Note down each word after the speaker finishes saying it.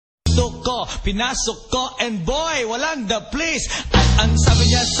ko, pinasok ko, and boy, walang the place. At ang sabi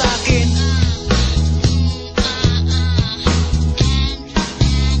niya sa akin,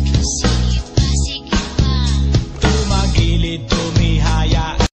 tumagilid,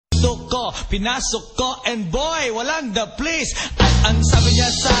 tumihaya. Ko, pinasok ko, and boy, walang the place. At ang sabi niya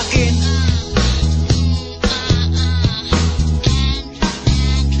sa akin,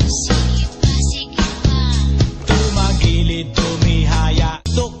 tumagilid, tumihaya.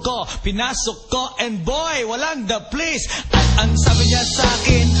 Ko, pinasok ko, and boy, walang the place. At ang sabi niya sa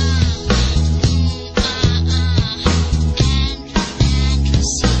akin,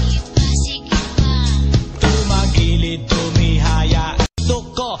 tumagilid, tumihaya.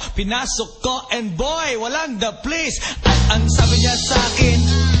 Ko, pinasok ko, and boy, walang the place. At ang sabi niya sa akin,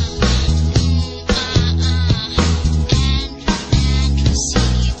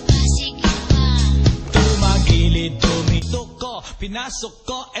 tumagilid, ko, pinasok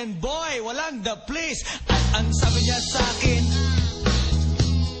ko, and boy, walang the place. At ang sabi niya sa akin,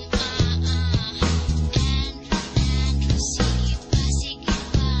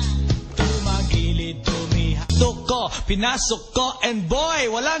 tumagilid, ko, pinasok ko, and boy,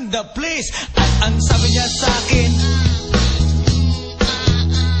 walang the place. At ang sabi niya sa akin,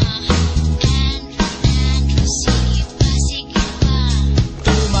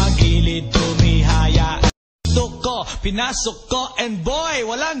 tumagilid, tumihaya. Ko, pinasok ko, and boy,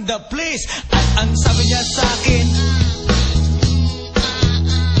 walang the place. At ang sabi niya sa akin,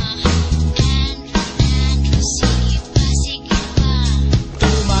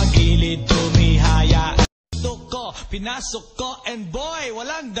 tumagilid, tumihaya. Ko, pinasok ko, and boy,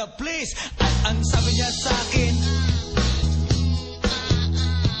 walang the place. At ang sabi niya sa akin,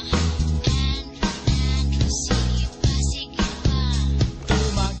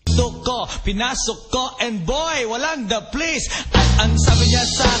 ko, pinasok ko, and boy, walang the place. At ang sabi niya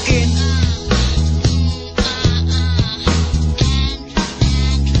sa akin,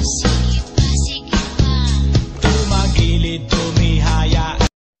 tumagilid, tumihaya.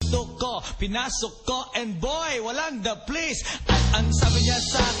 Ko, pinasok ko, and boy, walang the place. At ang sabi niya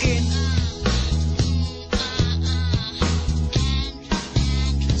sa akin,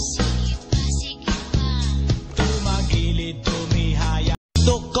 tumagilid, tumihaya.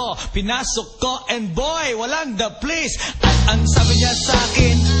 Ko, pinasok ko, and boy, walang the place. At ang sabi niya sa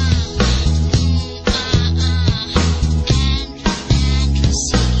akin,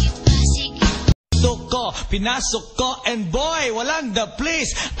 ko, pinasok ko, and boy, walang the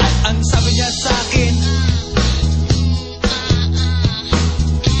place. At ang sabi niya sa akin,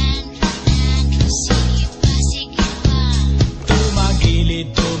 tumagilid,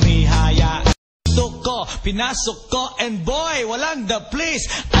 tumihaya. Ko, pinasok ko, and boy, walang the place.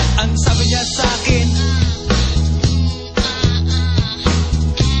 At ang sabi niya sa akin,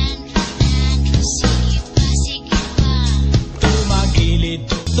 tumagilid,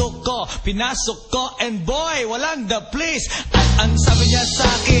 ko, pinasok ko, and boy, walang the place. At ang sabi niya sa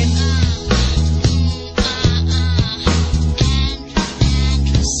akin,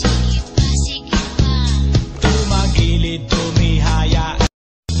 tumagilid, tumihaya.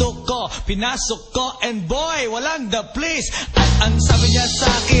 Ko, pinasok ko, and boy, walang the place. At ang sabi niya sa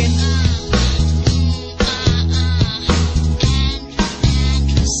akin,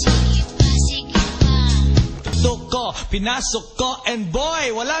 ko, pinasok ko, and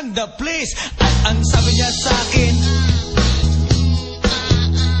boy, walang the place. At ang sabi niya sa akin,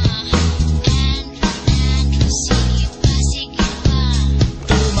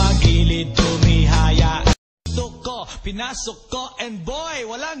 tumagilid, tumihaya. Ko, pinasok ko, and boy,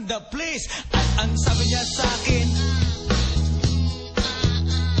 walang the place. At ang sabi niya sa akin,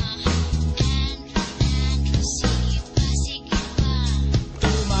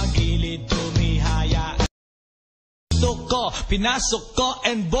 tumagilid, tumihaya. Ko, pinasok ko,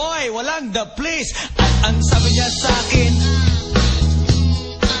 and boy, walang the place. At ang sabi niya sa akin,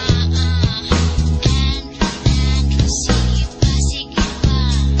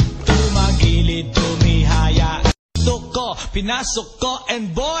 tumagilid, tumihaya. Ko, pinasok ko,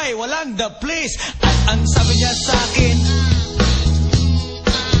 and boy, walang the place. At ang sabi niya sa akin,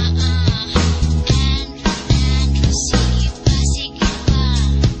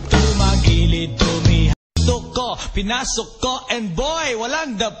 tumagilid, tumihaya. Ko, pinasok ko, and boy,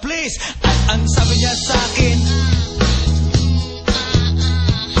 walang the place. At ang sabi niya sa akin,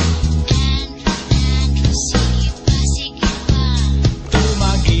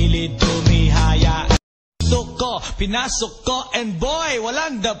 tumagilid, tumihaya. Ko, pinasok ko, and boy,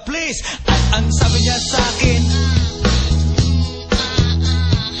 walang the place. At ang sabi niya sa akin,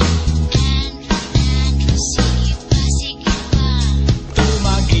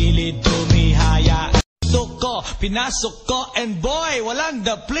 tumagilid, pinasok ko, and boy, walang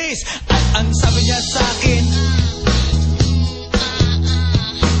the place. At ang sabi niya sa akin,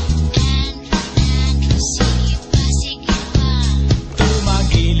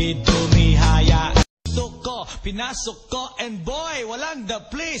 tumagilid, tumihaya. Pinasok ko, and boy, walang the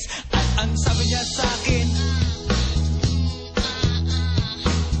place. At ang sabi niya sa akin,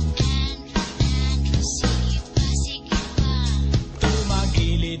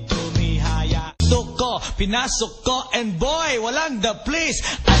 tumagilid, tumihaya. Pinasok ko, and boy, walang the place.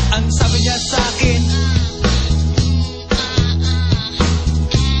 At ang sabi niya sa akin,